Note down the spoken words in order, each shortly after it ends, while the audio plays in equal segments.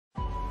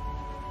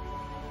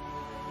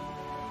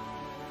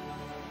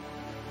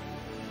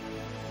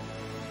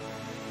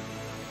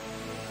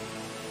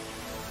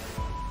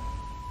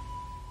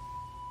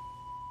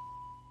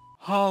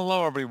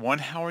Hello everyone,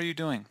 how are you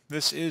doing?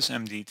 This is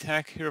MD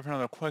Tech here with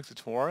another quick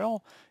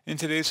tutorial. In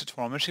today's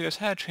tutorial, I'm going to show you guys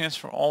how to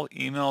transfer all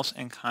emails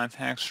and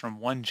contacts from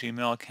one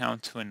Gmail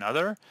account to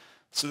another.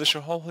 So this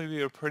should hopefully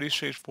be a pretty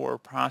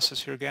straightforward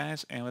process here,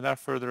 guys. And without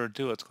further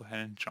ado, let's go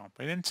ahead and jump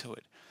right into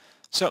it.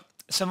 So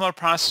similar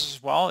process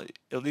as well,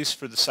 at least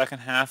for the second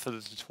half of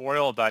the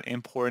tutorial about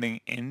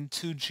importing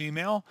into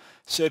Gmail.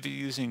 So if you're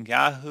using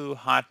Yahoo,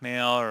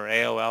 Hotmail, or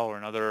AOL, or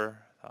another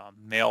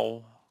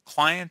mail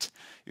client,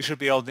 you should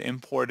be able to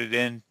import it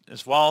in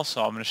as well.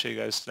 So I'm going to show you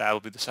guys that will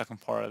be the second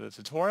part of the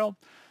tutorial.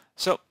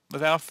 So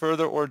without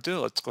further ado,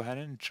 let's go ahead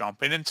and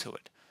jump right into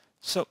it.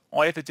 So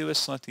all you have to do is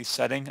select the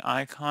setting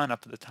icon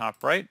up at the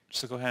top right.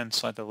 So go ahead and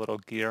select the little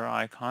gear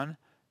icon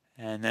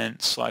and then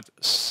select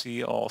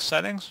See All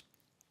Settings.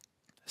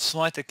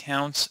 Select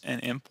Accounts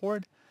and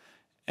Import.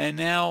 And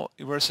now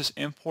where it says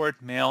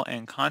Import Mail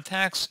and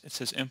Contacts, it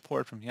says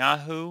Import from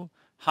Yahoo,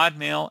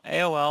 Hotmail,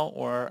 AOL,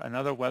 or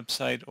another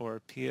website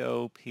or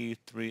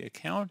POP3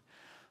 account.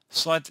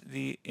 Select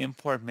the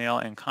Import Mail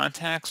and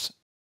Contacts.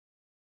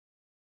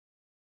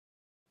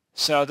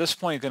 So at this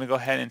point, you're going to go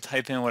ahead and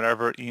type in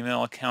whatever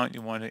email account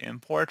you want to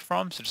import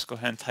from. So just go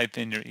ahead and type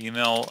in your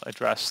email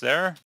address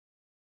there.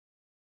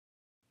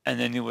 And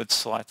then you would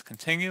select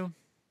Continue.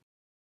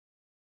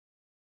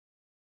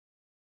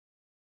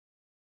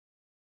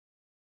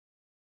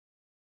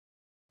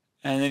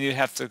 And then you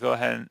have to go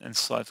ahead and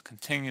select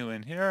Continue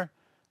in here.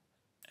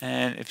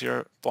 And if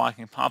you're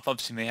blocking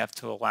pop-ups, you may have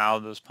to allow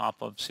those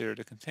pop-ups here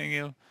to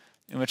continue,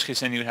 in which case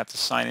then you would have to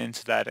sign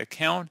into that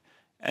account.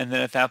 And then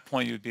at that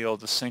point, you'd be able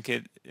to sync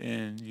it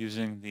in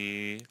using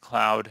the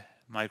cloud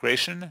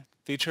migration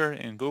feature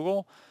in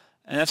Google.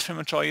 And that's pretty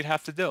much all you'd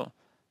have to do.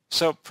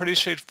 So pretty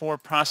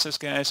straightforward process,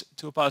 guys. I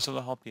do hope I was able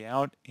to help you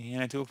out.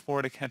 And I do look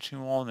forward to catching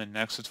you all in the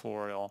next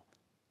tutorial.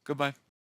 Goodbye.